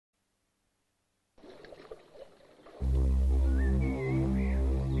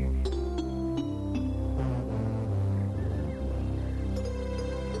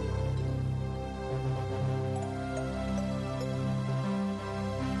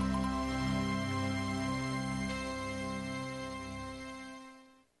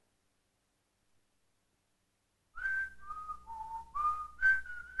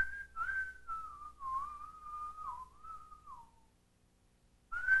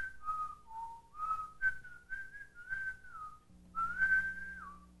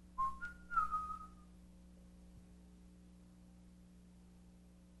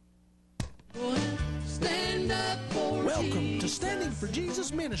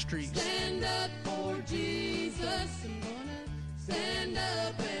Jesus Ministries. Stand up for Jesus. I'm gonna stand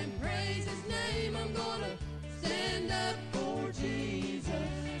up and praise His name. I'm gonna stand up for Jesus.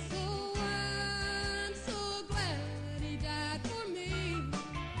 So I'm so glad He died for me.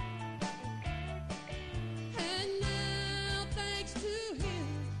 And now, thanks to Him,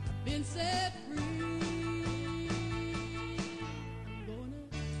 I've been set free. I'm gonna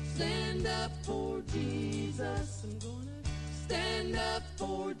stand up for Jesus. I'm gonna stand up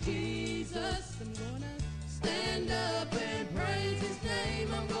for Jesus. I'm gonna stand up and praise His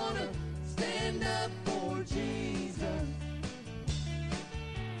name. I'm gonna stand up for Jesus.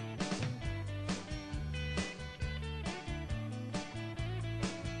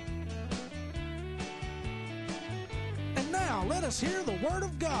 And now let us hear the Word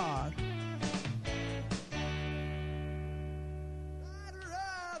of God.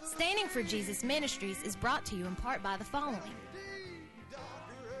 Standing for Jesus Ministries is brought to you in part by the following.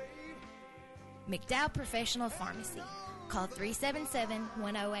 McDowell Professional Pharmacy. Call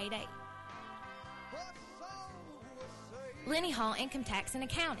 377-1088. Lenny Hall Income Tax and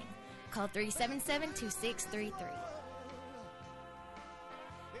Accounting. Call 377-2633.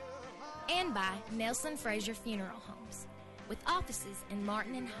 And by Nelson Fraser Funeral Homes, with offices in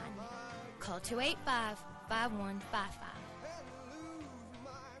Martin and Hyden. Call 285-5155.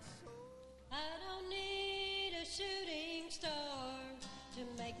 I don't need a shooting star to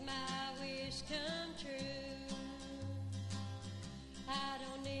make my wish come true. I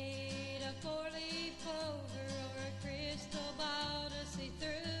don't need a four-leaf clover or a crystal ball to see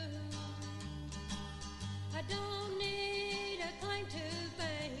through. I don't need a claim to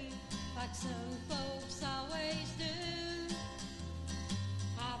fame like some folks always do.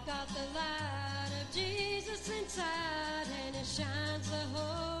 I've got the light of Jesus inside and it shines the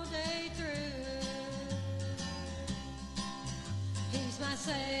whole day through. He's my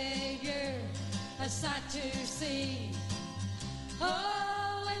Savior, a sight to see.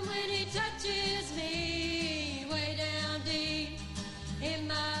 Oh, and when He touches me way down deep in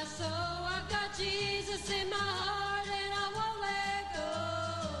my soul, I've got Jesus in my heart and I won't let go.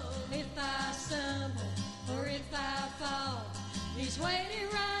 If I stumble or if I fall, He's waiting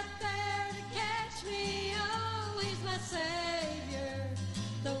right there to catch me. Oh, He's my Savior,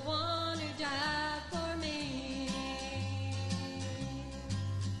 the one who died for me.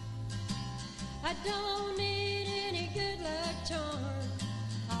 I don't need any good luck charm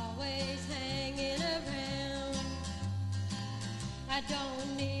always hanging around. I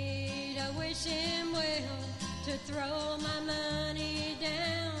don't need a wishing well to throw my money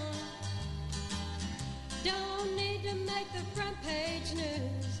down. Don't need to make the front page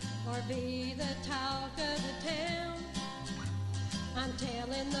news or be the talk of the town. I'm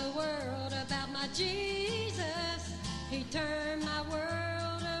telling the world about my Jesus. He turned my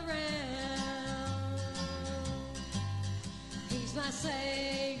world around. He's my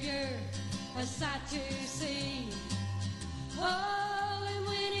Savior, a sight to see. Oh, and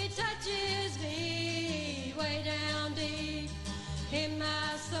when He touches me way down deep in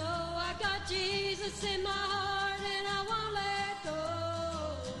my soul, I got Jesus in my heart and I won't let go.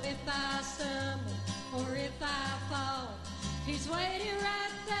 If I stumble or if I fall, He's waiting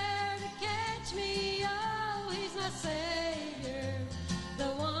right there to catch me. Oh, He's my Savior,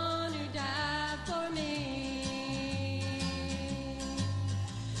 the one who died for me.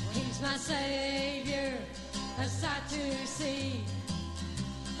 He's my Savior, a sight to see.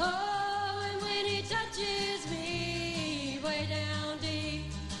 Oh, and when He touches me way down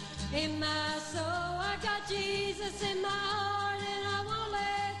deep in my soul, I got Jesus in my heart and I won't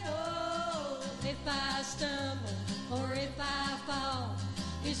let go. If I stumble or if I fall,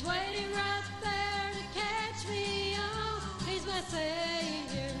 He's waiting right there to catch me. Oh, He's my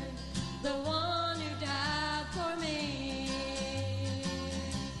Savior, the one who died for me.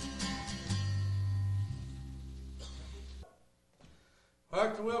 I'd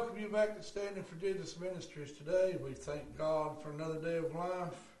like to welcome you back to Standing for Jesus Ministries today. We thank God for another day of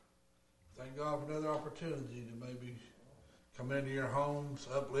life. Thank God for another opportunity to maybe come into your homes,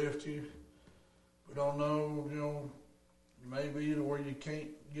 uplift you. We don't know, maybe to where you can't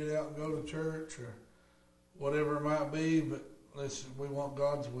get out and go to church or whatever it might be, but listen, we want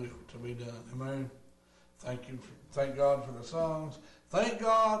God's will to be done. Amen. Thank God for the songs. Thank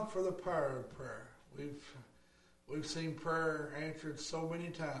God for the power of prayer. We've seen prayer answered so many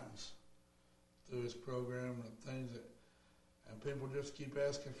times through this program and things and people just keep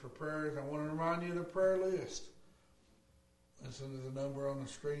asking for prayers. I want to remind you of the prayer list. Listen to the number on the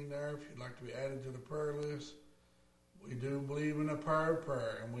screen there if you'd like to be added to the prayer list. We do believe in the power of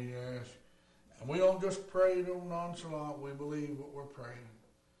prayer, and we ask, and we don't just pray nonchalant. We believe what we're praying.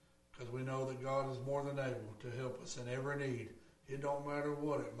 because we know that God is more than able to help us in every need. It don't matter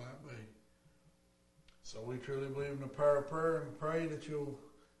what it might be. So we truly believe in the power of prayer and pray that you'll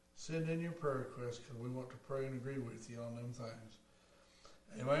send in your prayer requests, because we want to pray and agree with you on them things.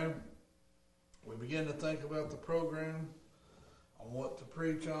 Amen. We begin to think about the program, on what to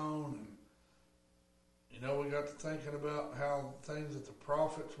preach on, and we got to thinking about how things that the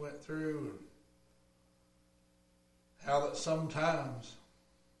prophets went through, and how that sometimes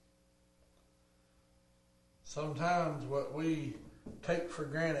what we take for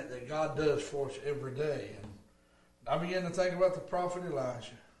granted that God does for us every day. And I began to think about the prophet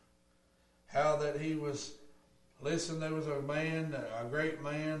Elijah, how that he was, there was a man, a great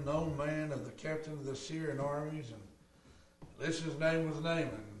man, known man of the captain of the Syrian armies, and his name was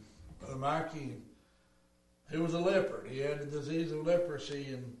Naaman, Brother Mikey. He was a leopard. He had the disease of leprosy,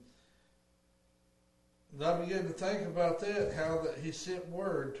 and I began to think about that, how that he sent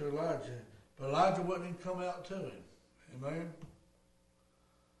word to Elijah, but Elijah wouldn't even come out to him. Amen.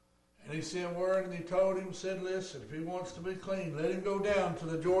 And he sent word, and he told him, said, listen, if he wants to be clean, let him go down to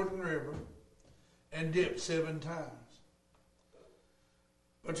the Jordan River and dip 7 times.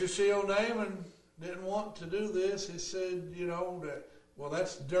 But you see, old Naaman didn't want to do this. He said,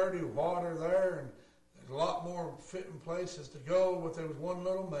 that's dirty water there, and there's a lot more fitting places to go. But there was one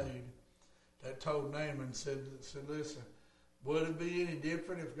little maid that told Naaman, said, listen, would it be any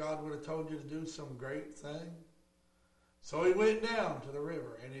different if God would have told you to do some great thing? So he went down to the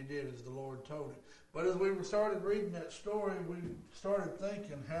river, and he did as the Lord told him. But as we started reading that story, we started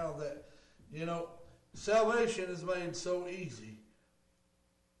thinking how that, salvation is made so easy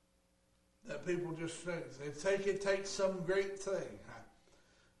that people just think it takes some great thing.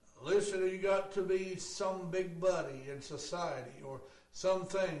 Listen, you got to be some big buddy in society or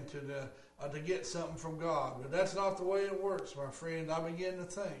something to get something from God. But that's not the way it works, my friend. I begin to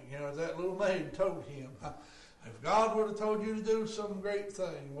think, as that little maid told him, if God would have told you to do some great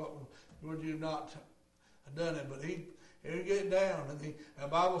thing, what would you not have done it? But he get down, and the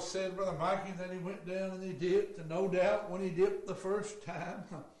Bible said, Brother Mikey, that he went down and he dipped, and no doubt when he dipped the first time,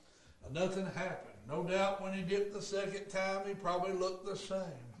 nothing happened. No doubt when he dipped the second time, he probably looked the same.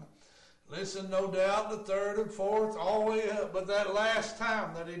 Listen, no doubt the third and fourth, all the way up, but that last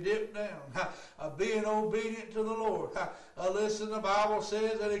time that he dipped down, being obedient to the Lord, listen, the Bible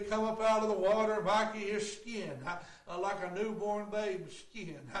says that he come up out of the water, Mikey, his skin, like a newborn babe's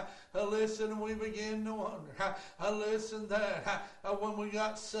skin. Listen, we begin to wonder. Listen, that when we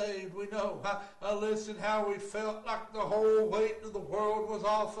got saved, we know. Listen, how we felt like the whole weight of the world was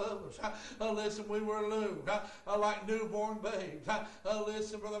off of us. Listen, we were loose, like newborn babes.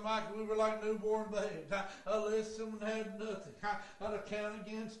 Listen, Brother Mikey, we were like newborn babes. Listen, we had nothing to count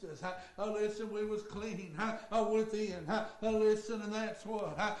against us. Listen, we was clean within. Listen, and that's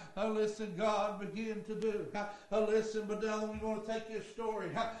what, listen, God began to do. Listen, but now we're going to take this story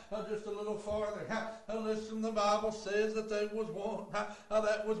just a little farther. Listen, the Bible says that there was one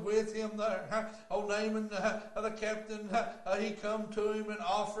that was with him there. Naaman, the captain, he come to him and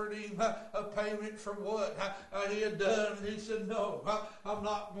offered him a payment for what he had done. And he said, no, I'm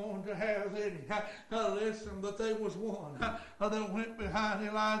not going to have any. Listen, but there was one that went behind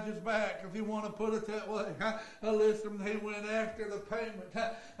Elijah's back, if you want to put it that way. Listen, he went after the payment.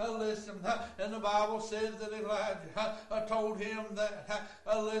 Listen, and the Bible says that Elijah told him that,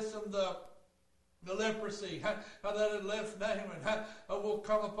 listen, the leprosy that had left Naaman will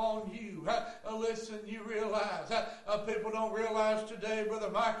come upon you. Listen, you realize, people don't realize today,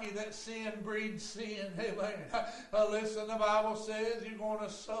 Brother Mikey, that sin breeds sin. Amen. Listen, the Bible says you're going to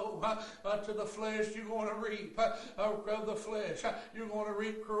sow to the flesh, you're going to reap of the flesh. You're going to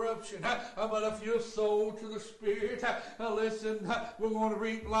reap corruption. But if you sow to the Spirit, listen, we're going to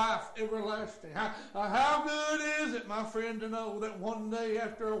reap life everlasting. How good is it, my friend, to know that one day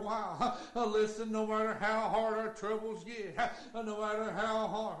after a while, listen, no matter how hard our troubles get, no matter how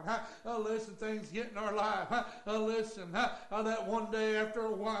hard, listen, things get in our life, listen, that one day after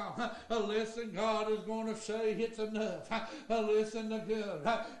a while, listen, God is going to say it's enough. Listen to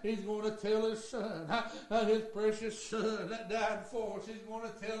God. He's going to tell his son, his precious son that died for us. He's going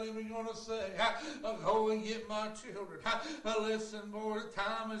to tell him, he's going to say, go and get my children. Listen, boy, the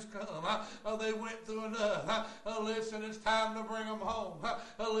time has come. They went through enough. Listen, it's time to bring them home.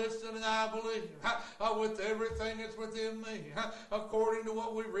 Listen, and I believe with everything that's within me, according to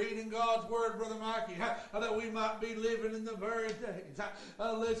what we read in God's Word, Brother Mikey, that we might be living in the very days.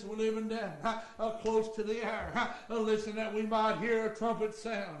 Listen, we're living down close to the hour. Listen, that we might hear a trumpet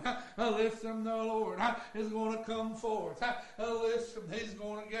sound. Listen, the Lord is going to come forth. Listen, He's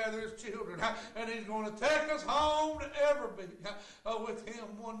going to gather His children, and He's going to take us home to ever be with Him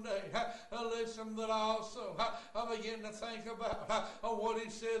one day. Listen, but also I begin to think about what He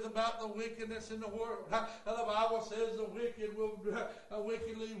says about the wickedness in the world. The Bible says the wicked will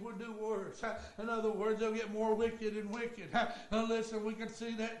wickedly will do worse. In other words, they'll get more wicked and wicked. Listen, we can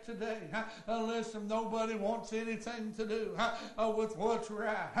see that today. Listen, nobody wants anything to do with what's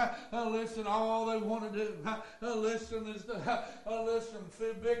right. Listen, all they want to do, listen, is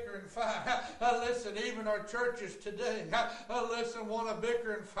to bicker and fight. Listen, even our churches today, listen, want to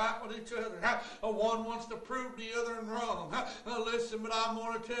bicker and fight with each other. One wants to prove the other wrong. Listen, but I'm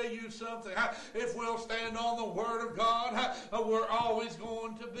going to tell you something. If we'll stand on the Word of God, we're always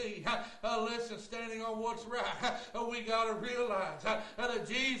going to be, listen, standing on what's right. We got to realize that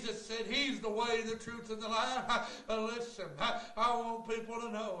Jesus said He's the way, the truth, and the life. Listen, I want people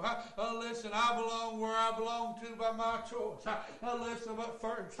to know, listen, I belong where I belong to by my choice. Listen, but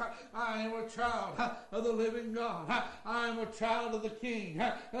first, I am a child of the living God. I am a child of the King.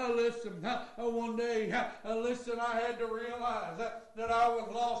 Listen, one day, listen, I had to realize that I was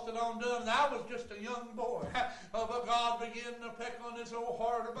lost and undone. I was just a young boy, but God began to peck on this old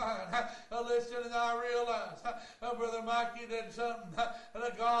heart of mine. Listen, and I realized, Brother Mikey, that something,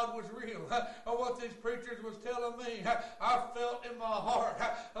 that God was real. What these preachers was telling me, I felt in my heart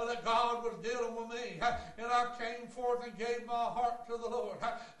that God was dealing with me, and I came forth and gave my heart to the Lord.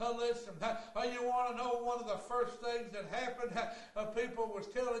 Listen, you want to know one of the first things that happened? People was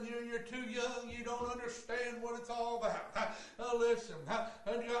telling you, you're too young, you don't understand what it's all about. Listen,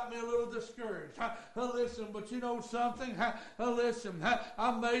 and got me a little discouraged. Listen, but you know something? Listen,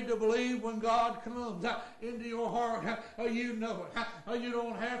 I'm made to believe when God comes into your heart, you know it. You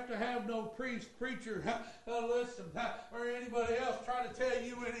don't have to have no priest, preacher, listen, or anybody else try to tell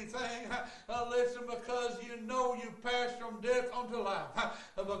you anything. Listen, because you know you passed from death unto life,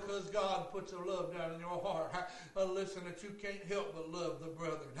 because God puts a love down in your heart. Listen, that you can't help but love the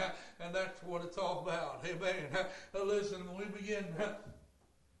brethren, and that's what it's all about. Amen. Listen, when we begin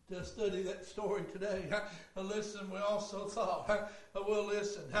to study that story today, listen, we also thought, well,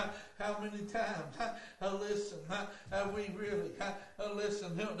 listen, how many times, listen, have we really,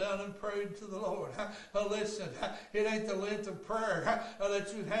 listen, knelt down and prayed to the Lord? Listen, it ain't the length of prayer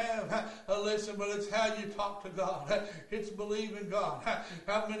that you have, listen, but it's how you talk to God. It's believing God.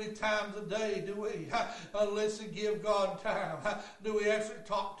 How many times a day do we, listen, give God time? Do we actually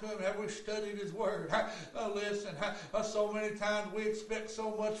talk to Him? Have we studied His Word? Listen, so many times we expect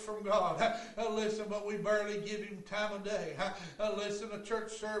so much from God. Listen, but we barely give Him time of day. Listen, a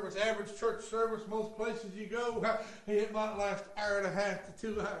church service, average church service, most places you go, it might last an hour and a half to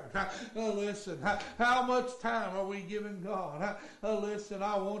 2 hours. Listen, how much time are we giving God? Listen,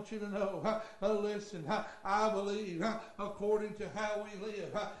 I want you to know, listen, I believe according to how we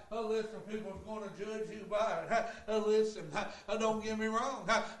live, listen, people are going to judge you by it. Listen, don't get me wrong,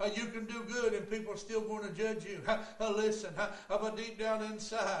 you can do good and people are still going to judge you. Listen, but deep down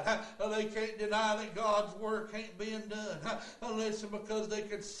inside, they can't deny that God's work ain't being done. Listen, because they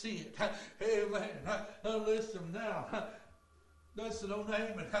could see it. Amen. Listen now. Listen on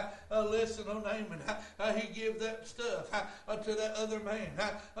Naaman. Listen on Naaman. He gave that stuff to that other man.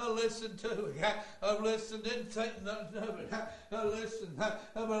 Listen to him. Listen, didn't think nothing of it. Listen,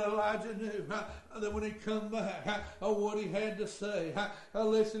 but Elijah knew that when he come back, what he had to say.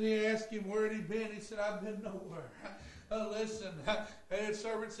 Listen, he asked him where had he been. He said, I've been nowhere. Listen, his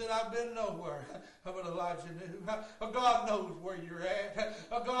servant said, I've been nowhere. But Elijah knew. God knows where you're at.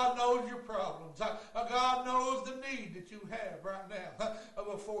 God knows your problems. God knows the need that you have right now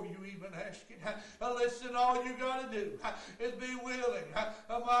before you even ask it. Listen, all you got to do is be willing,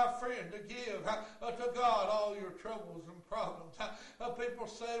 my friend, to give to God all your troubles and problems. People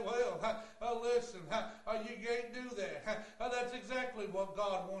say, well, listen, you can't do that. That's exactly what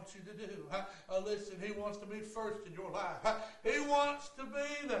God wants you to do. Listen, He wants to be first in your life. He wants to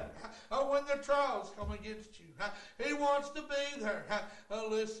be there when the trials come against you. He wants to be there.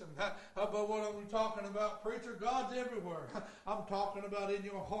 Listen, but what I'm talking about, preacher, God's everywhere. I'm talking about in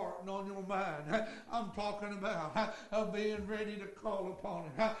your heart and on your mind. I'm talking about being ready to call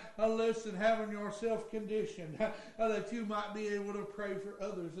upon Him. Listen, having yourself conditioned that you you might be able to pray for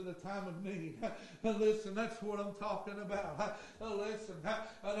others in a time of need. Listen, that's what I'm talking about. Listen, now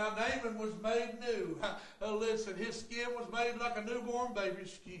Naaman was made new. Listen, his skin was made like a newborn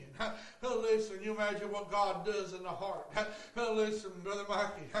baby's skin. Listen, you imagine what God does in the heart. Listen, Brother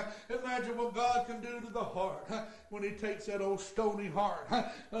Mikey, imagine what God can do to the heart when he takes that old stony heart,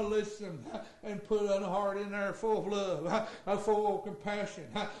 listen, and put a heart in there full of love, full of compassion,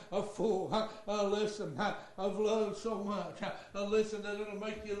 full, listen, of love so much. Listen, that it'll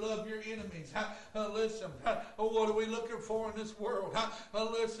make you love your enemies. Listen, what are we looking for in this world?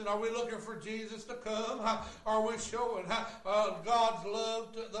 Listen, are we looking for Jesus to come? Are we showing God's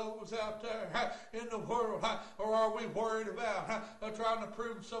love to those out there in the world? Or are we worried about trying to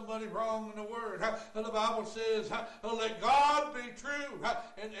prove somebody wrong in the Word? The Bible says, let God be true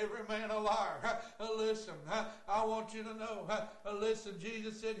and every man a liar. Listen, I want you to know, listen,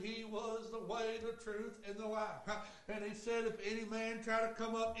 Jesus said he was the way, the truth, and the life. And he said if any man try to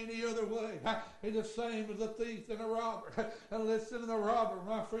come up any other way, he's the same as a thief and a robber. And listen, the robber,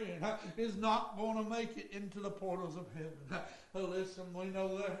 my friend, is not going to make it into the portals of heaven. Listen, we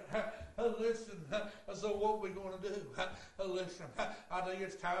know that. Listen, so what we going to do? Listen, I think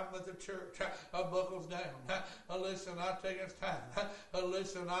it's time that the church buckles down. Listen, I think it's time.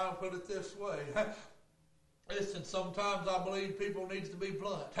 Listen, I'll put it this way. Listen, sometimes I believe people needs to be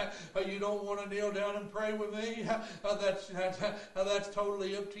blunt. You don't want to kneel down and pray with me? That's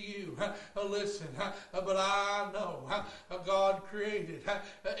totally up to you. Listen, but I know God created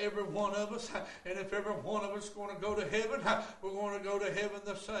every one of us, and if every one of us is going to go to heaven, we're going to go to heaven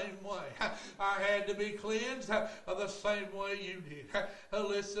the same way. I had to be cleansed the same way you did.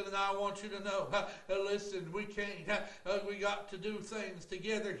 Listen, and I want you to know, listen, we can't, we got to do things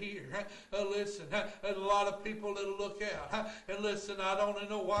together here. Listen, there's a lot of people that'll look out. And listen, I don't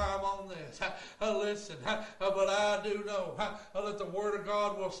know why I'm on this. Listen, but I do know that the Word of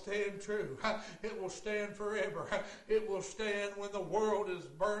God will stand true. It will stand forever. It will stand when the world is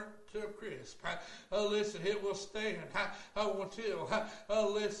burnt to a crisp. Listen, it will stand until,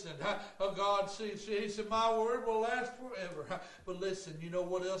 listen, God sees. He said, my word will last forever. But listen, you know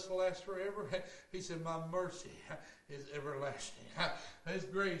what else will last forever? He said, my mercy is everlasting. His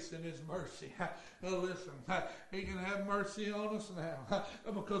grace and His mercy. Listen, He can have mercy on us now.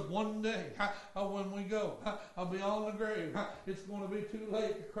 Because one day, when we go beyond the grave, it's going to be too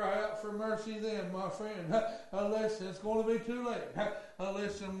late to cry out for mercy then, my friend. Listen, it's going to be too late.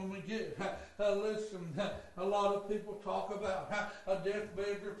 Listen, when we get, listen, a lot of people talk about a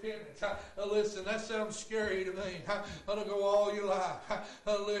deathbed repentance. Listen, that sounds scary to me. It'll go all your life.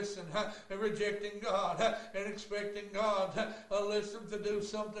 Listen, rejecting God and expecting God, listen, to do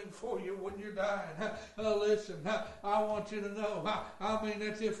something for you when you're dying. Listen, I want you to know, I mean,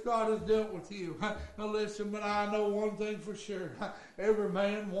 that's if God has dealt with you. Listen, but I know one thing for sure. Every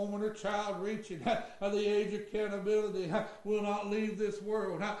man, woman, or child reaching the age of accountability will not leave this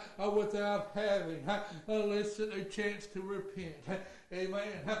world without having, listen, a chance to repent.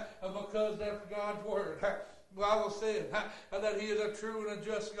 Amen. Because that's God's word. The Bible said that He is a true and a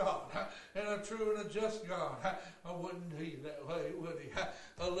just God. And a true and a just God wouldn't He that way, would He?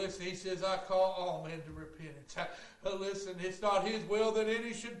 Listen, He says, I call all men to repentance. Listen, it's not His will that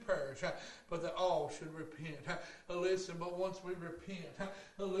any should perish, but that all should repent. Listen, but once we repent,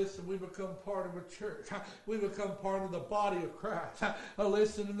 listen, we become part of a church. We become part of the body of Christ.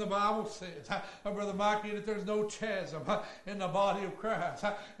 Listen, and the Bible says, Brother Mikey, that there's no chasm in the body of Christ.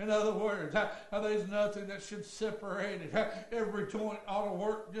 In other words, there's nothing that should separate it. Every joint ought to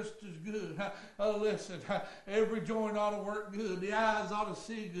work just as good. Listen, every joint ought to work good. The eyes ought to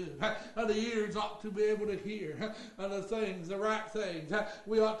see good. The ears ought to be able to hear the things, the right things.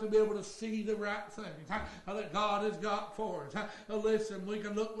 We ought to be able to see the right things that God has got for us. Listen, we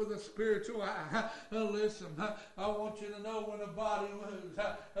can look with a spiritual eye. Listen, I want you to know when the body moves.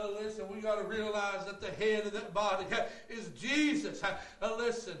 Listen, we got to realize that the head of that body is Jesus.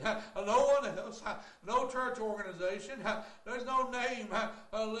 Listen, no one else, no church organization, there's no name,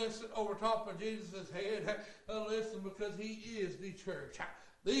 listen, over top of Jesus' head. Listen, because He is the church,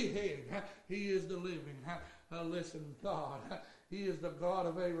 the head. He is the living, listen, God. He is the God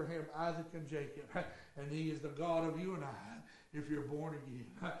of Abraham, Isaac, and Jacob. And He is the God of you and I, if you're born again.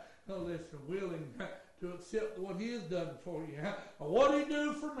 Listen, willing to accept what He has done for you. What He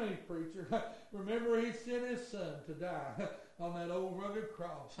do for me, preacher? Remember, He sent His Son to die on that old rugged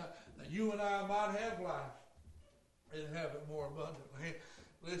cross, that you and I might have life and have it more abundantly.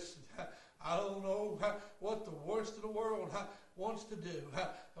 Listen, I don't know what the worst of the world wants to do.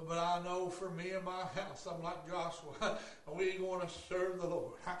 But I know for me and my house, I'm like Joshua. We going to serve the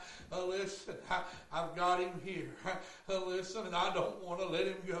Lord. Listen, I've got him here. Listen, and I don't want to let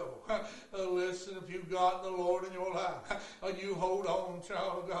him go. Listen, if you've got the Lord in your life, you hold on,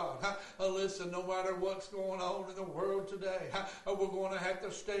 child of God. Listen, no matter what's going on in the world today, we're going to have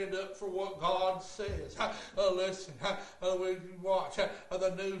to stand up for what God says. Listen, we watch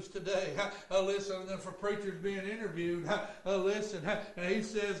the news today. Listen, and then for preachers being interviewed, listen, and he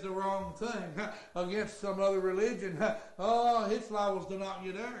says the wrong thing against some other religion. His laws do not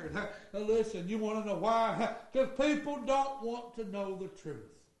get aired. Listen, you want to know why? Because people don't want to know the truth.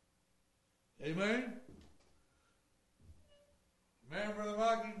 Amen? Man, Brother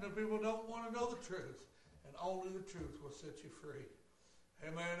Mikey, the people don't want to know the truth. And only the truth will set you free.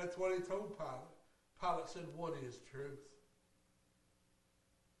 Amen. That's what he told Pilate. Pilate said, what is truth?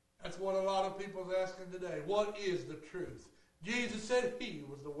 That's what a lot of people is asking today. What is the truth? Jesus said he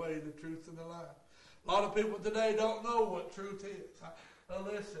was the way, the truth, and the life. A lot of people today don't know what truth is.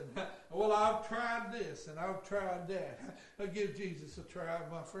 Listen, well, I've tried this and I've tried that. Give Jesus a try,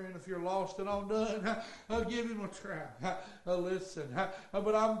 my friend. If you're lost and undone, give him a try. Listen,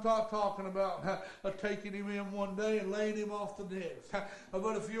 but I'm not talking about taking him in one day and laying him off the next.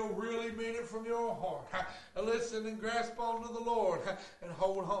 But if you'll really mean it from your heart, listen and grasp onto the Lord and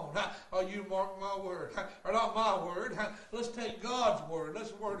hold on. You mark my word, or not my word. Let's take God's word.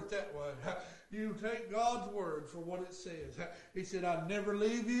 Let's word it that way. You take God's word for what it says. He said, I'd never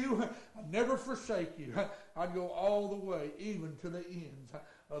leave you. I'd never forsake you. I'd go all the way, even to the ends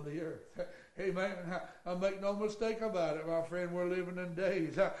of the earth. Amen. Make no mistake about it, my friend. We're living in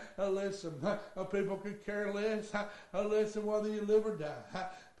days. Listen, people could care less. Listen, whether you live or die.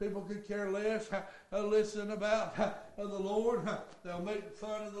 People could care less. Listen about the Lord. They'll make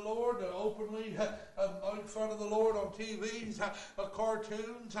fun of the Lord. They'll openly make fun of the Lord on TVs,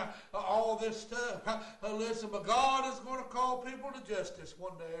 cartoons, all this stuff. Listen, but God is going to call people to justice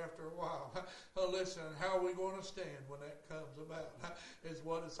one day after a while. Listen, how are we going to stand when that comes about? Is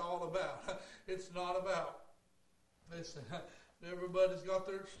what it's all about. It's not about, listen, everybody's got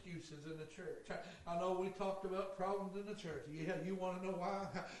their excuses in the church. I know we talked about problems in the church. Yeah, you want to know why?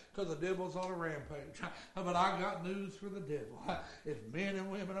 Because the devil's on a rampage. But I got news for the devil. If men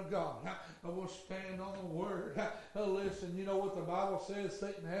and women of God will stand on the word. Listen, you know what the Bible says?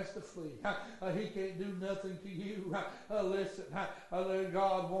 Satan has to flee. He can't do nothing to you. Listen,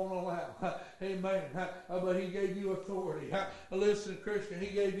 God won't allow. Amen. But he gave you authority. Listen, Christian, he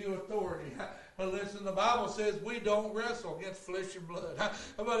gave you authority. Listen, the Bible says we don't wrestle against flesh and blood,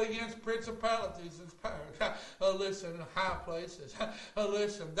 but against principalities and powers. Listen, in high places.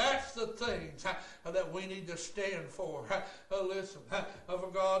 Listen, that's the things that we need to stand for. Listen,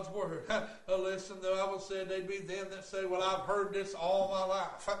 for God's word. Listen, the Bible said they'd be them that say, well, I've heard this all my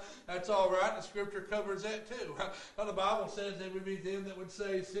life. That's all right. The scripture covers that too. The Bible says they would be them that would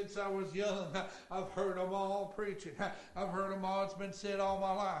say, since I was young, I've heard them all preaching. I've heard them all. It's been said all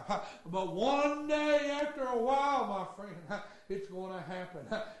my life. But one day after a while, my friend, it's going to happen.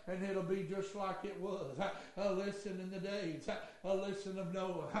 And it'll be just like it was. Listen, in the days, listen of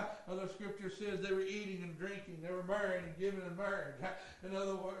Noah. The scripture says they were eating and drinking. They were marrying and giving in marriage. In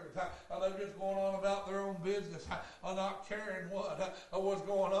other words, they're just going on about their own business, not caring what was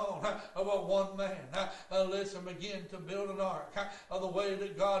going on. But one man, listen, began to build an ark the way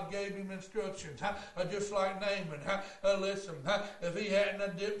that God gave him instructions. Just like Naaman. Listen, if he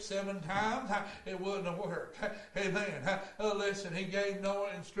hadn't dipped 7 times, it wouldn't have worked. Amen. Listen, he gave Noah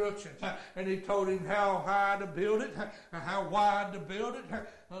instructions, and he told him how high to build it, how wide to build it.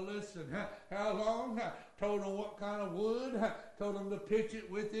 Listen, how long? Told him what kind of wood. Told him to pitch it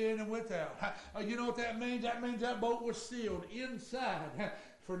within and without. You know what that means? That means that boat was sealed inside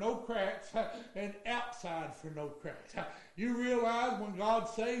for no cracks and outside for no cracks. You realize when God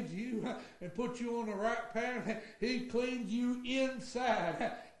saves you and puts you on the right path, he cleans you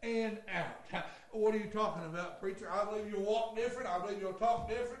inside and out. What are you talking about, preacher? I believe you'll walk different. I believe you'll talk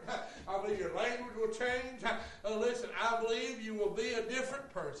different. I believe your language will change. Listen, I believe you will be a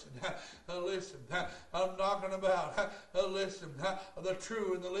different person. Listen, I'm talking about, listen, the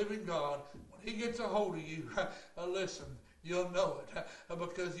true and the living God. When he gets a hold of you, listen, you'll know it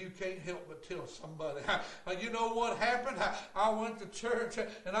because you can't help but tell somebody. You know what happened? I went to church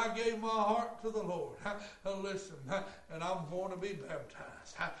and I gave my heart to the Lord. Listen, and I'm going to be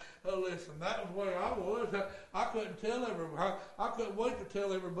baptized. Listen, that was where I was. I couldn't tell everybody. I couldn't wait to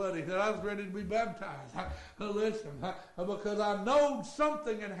tell everybody that I was ready to be baptized. Listen, because I know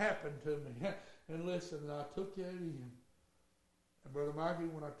something had happened to me. And listen, I took that in. And Brother Mikey,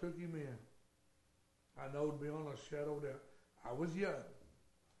 when I took him in, I know beyond a shadow of doubt, I was young.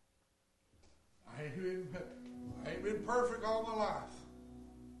 I ain't been perfect all my life.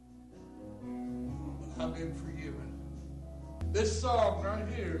 But I've been forgiven. This song right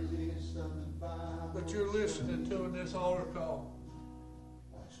here that you're listening to in this altar call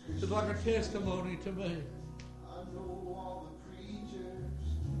is like a testimony to me.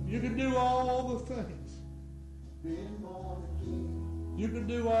 You can do all the things. You can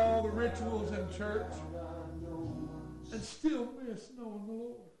do all the rituals in church and still miss knowing the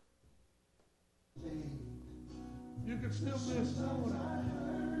Lord. You can still miss knowing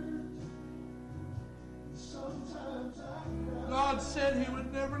Him. God said He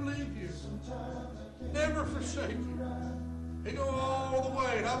would never leave you, never forsake you. He go all the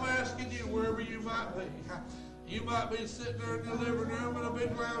way. And I'm asking you, wherever you might be, you might be sitting there in your living room in a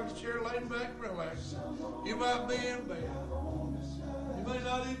big lounge chair, laying back and relaxing. You might be in bed. You may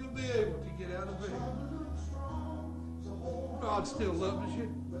not even be able to get out of bed. God still loves you.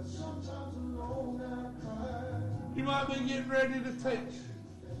 You might be getting ready to take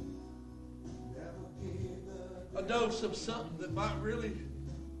a dose of something that might really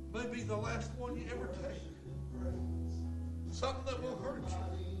may be the last one you ever take. Something that will hurt you.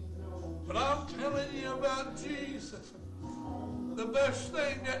 But I'm telling you about Jesus. The best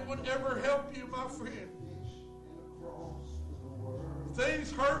thing that would ever help you, my friend.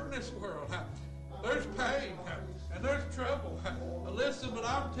 Things hurt in this world. There's pain and there's trouble. Listen, but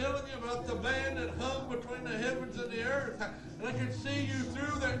I'm telling you about the man that hung between the heavens and the earth that can see you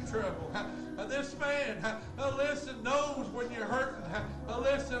through that trouble. This man, listen, knows when you're hurting.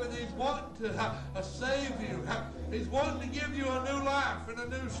 Listen, and he's wanting to save you. He's wanting to give you a new life and a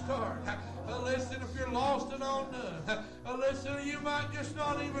new start. Listen, if you're lost and undone. Listen, you might just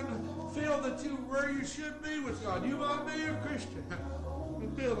not even feel that you where you should be with God. You might be a Christian. You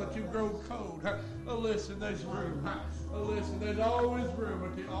feel that you grow cold. Listen, there's room. Listen, there's always room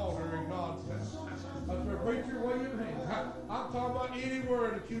at the altar in God's house. That's where preacher, wave your hand. I'm talking about any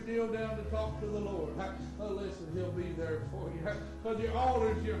word that you kneel down to talk to the Lord. Listen, He'll be there for you. Because your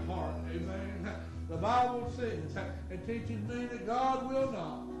altar is your heart. Amen. The Bible says, and teaches me that God will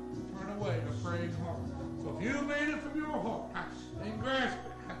not turn away a praying heart. So if you mean it from your heart, then grasp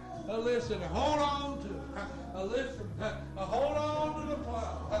it. Listen, hold on to it. Listen, hold on to the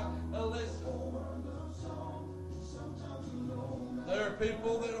plow. Listen. There are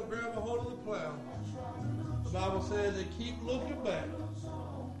people that will grab a hold of the plow. The Bible says they keep looking back.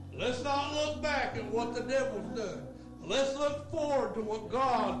 Let's not look back at what the devil's done. Let's look forward to what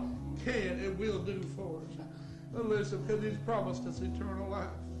God can and will do for us. Listen, because He's promised us eternal life.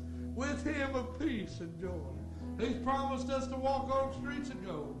 With Him of peace and joy. He's promised us to walk on streets of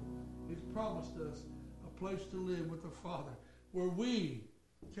gold. He's promised us a place to live with the Father where we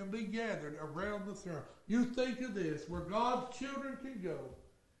can be gathered around the throne. You think of this, where God's children can go.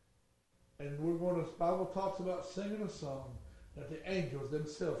 And the Bible talks about singing a song that the angels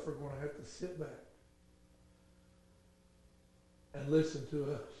themselves are going to have to sit back and listen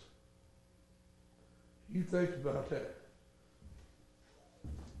to us. You think about that.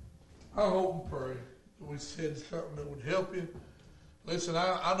 I hope and pray that we said something that would help you. Listen,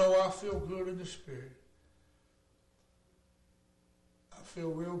 I know I feel good in the spirit. I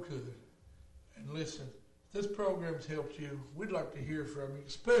feel real good. And listen, if this program's helped you, we'd like to hear from you,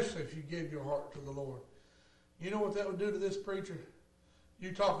 especially if you gave your heart to the Lord. You know what that would do to this preacher?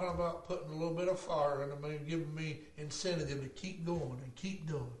 You're talking about putting a little bit of fire into me and giving me incentive to keep going and keep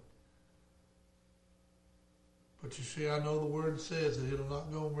doing. But you see, I know the Word says that it'll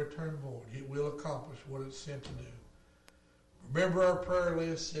not go and return void. It will accomplish what it's sent to do. Remember our prayer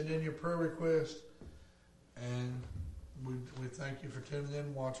list. Send in your prayer request. And we thank you for tuning in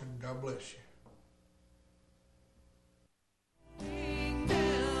and watching. God bless you.